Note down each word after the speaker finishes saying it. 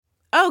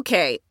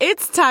Okay,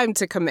 it's time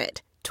to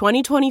commit.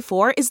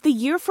 2024 is the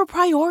year for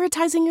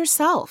prioritizing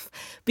yourself.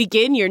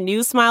 Begin your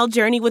new smile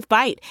journey with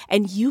Byte,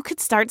 and you could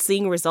start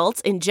seeing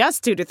results in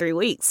just 2 to 3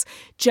 weeks.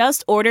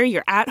 Just order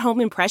your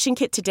at-home impression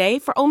kit today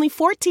for only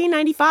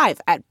 $14.95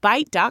 at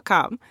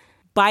Byte.com.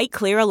 Byte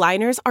Clear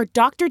aligners are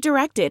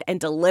doctor-directed and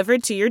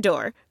delivered to your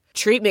door.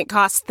 Treatment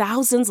costs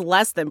thousands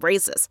less than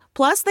braces.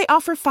 Plus, they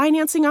offer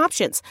financing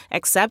options,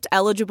 accept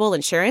eligible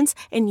insurance,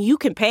 and you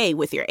can pay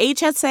with your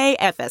HSA,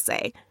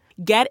 FSA.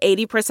 Get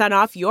 80%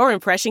 off your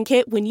impression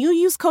kit when you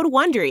use code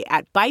WONDERY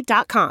at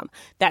Byte.com.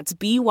 That's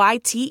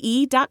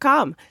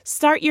BYTE.com.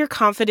 Start your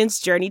confidence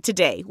journey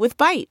today with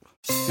Byte.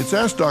 It's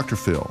Ask Dr.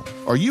 Phil.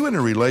 Are you in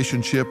a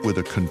relationship with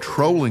a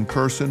controlling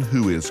person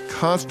who is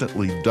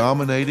constantly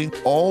dominating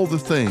all the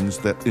things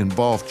that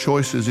involve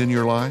choices in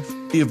your life?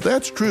 If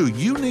that's true,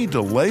 you need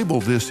to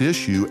label this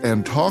issue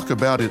and talk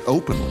about it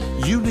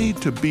openly. You need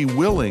to be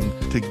willing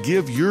to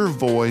give your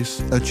voice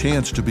a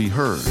chance to be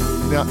heard.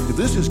 Now, if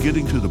this is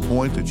getting to the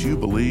point that you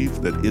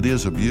believe that it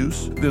is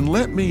abuse, then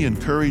let me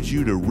encourage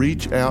you to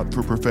reach out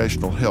for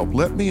professional help.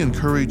 Let me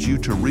encourage you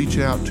to reach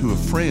out to a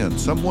friend,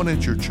 someone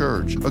at your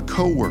church, a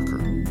coworker.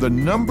 The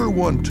number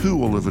one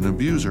tool of an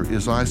abuser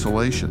is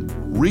isolation.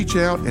 Reach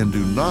out and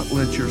do not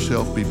let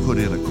yourself be put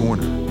in a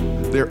corner.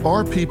 There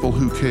are people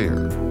who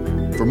care.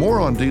 For more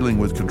on dealing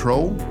with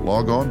control,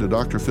 log on to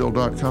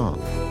drphil.com.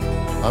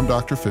 I'm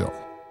Dr. Phil.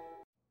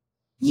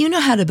 You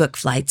know how to book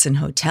flights and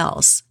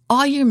hotels.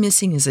 All you're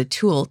missing is a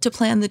tool to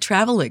plan the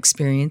travel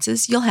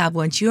experiences you'll have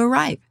once you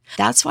arrive.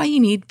 That's why you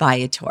need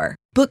Viator.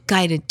 Book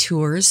guided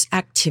tours,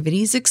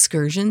 activities,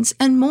 excursions,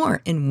 and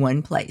more in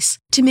one place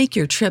to make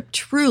your trip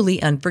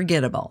truly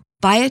unforgettable.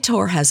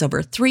 Viator has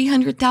over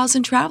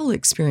 300,000 travel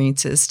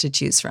experiences to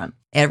choose from.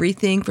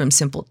 Everything from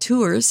simple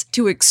tours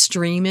to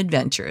extreme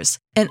adventures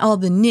and all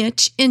the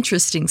niche,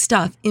 interesting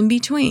stuff in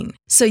between.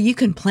 So you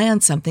can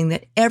plan something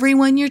that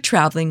everyone you're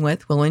traveling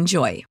with will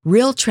enjoy.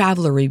 Real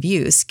traveler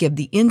reviews give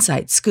the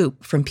inside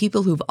scoop from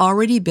people who've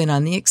already been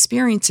on the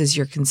experiences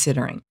you're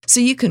considering. So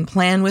you can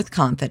plan with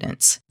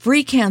confidence.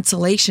 Free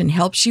cancellation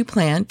helps you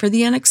plan for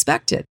the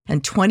unexpected.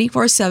 And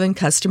 24/7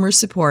 customer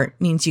support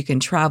means you can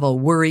travel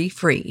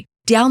worry-free.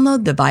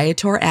 Download the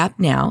Viator app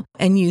now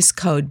and use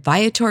code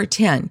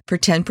Viator10 for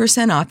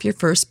 10% off your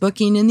first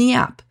booking in the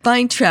app.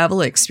 Find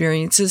travel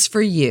experiences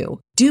for you.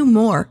 Do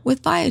more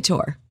with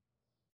Viator.